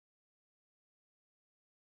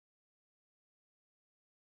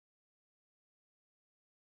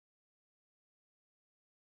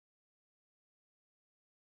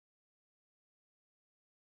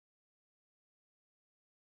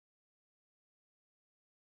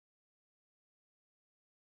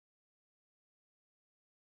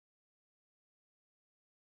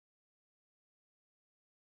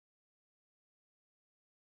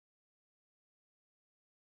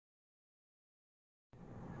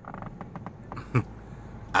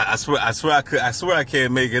I swear I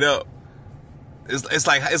can't make it up. It's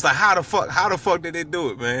like how the fuck did they do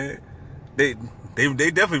it, man? They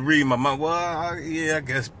definitely read my mind. Well, yeah, I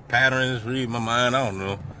guess patterns read my mind. I don't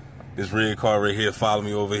know. This red car right here followed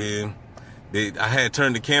me over here. I had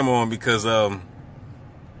turned the camera on because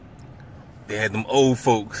they had them old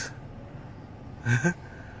folks.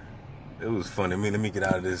 It was funny. Let me get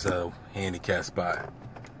out of this handicap spot.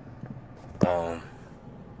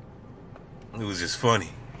 It was just funny.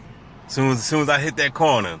 As soon as I hit that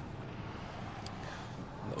corner,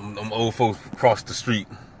 them old folks crossed the street.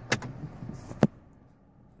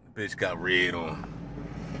 The bitch got red on.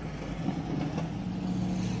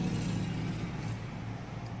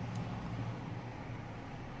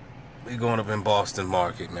 We going up in Boston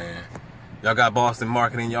Market, man. Y'all got Boston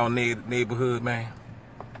Market in y'all neighborhood, man?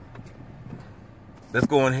 Let's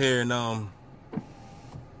go in here and I'm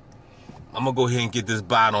gonna go ahead and get this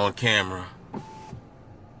bot on camera.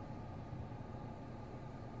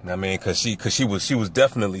 I mean, cause she was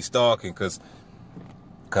definitely stalking, cause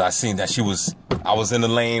I seen that I was in the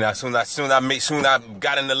lane. As soon as I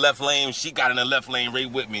got in the left lane, she got in the left lane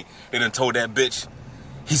right with me. They done told that bitch,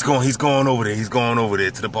 he's going over there. He's going over there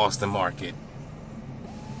to the Boston Market.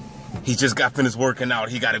 He just got finished working out.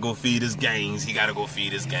 He gotta go feed his gangs.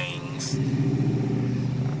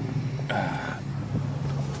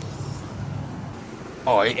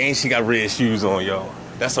 Oh, ain't she got red shoes on, y'all?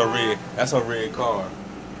 That's her red car.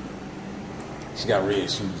 She got red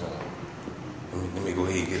shoes on. Let me go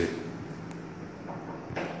ahead and get it.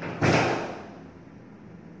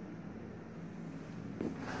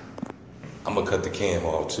 I'm gonna cut the cam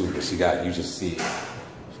off too, but you just see it.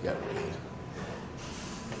 She got red.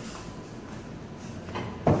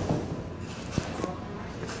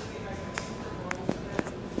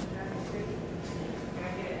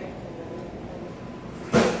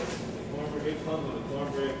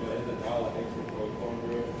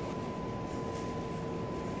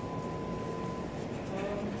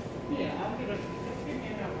 Yeah, I'll get a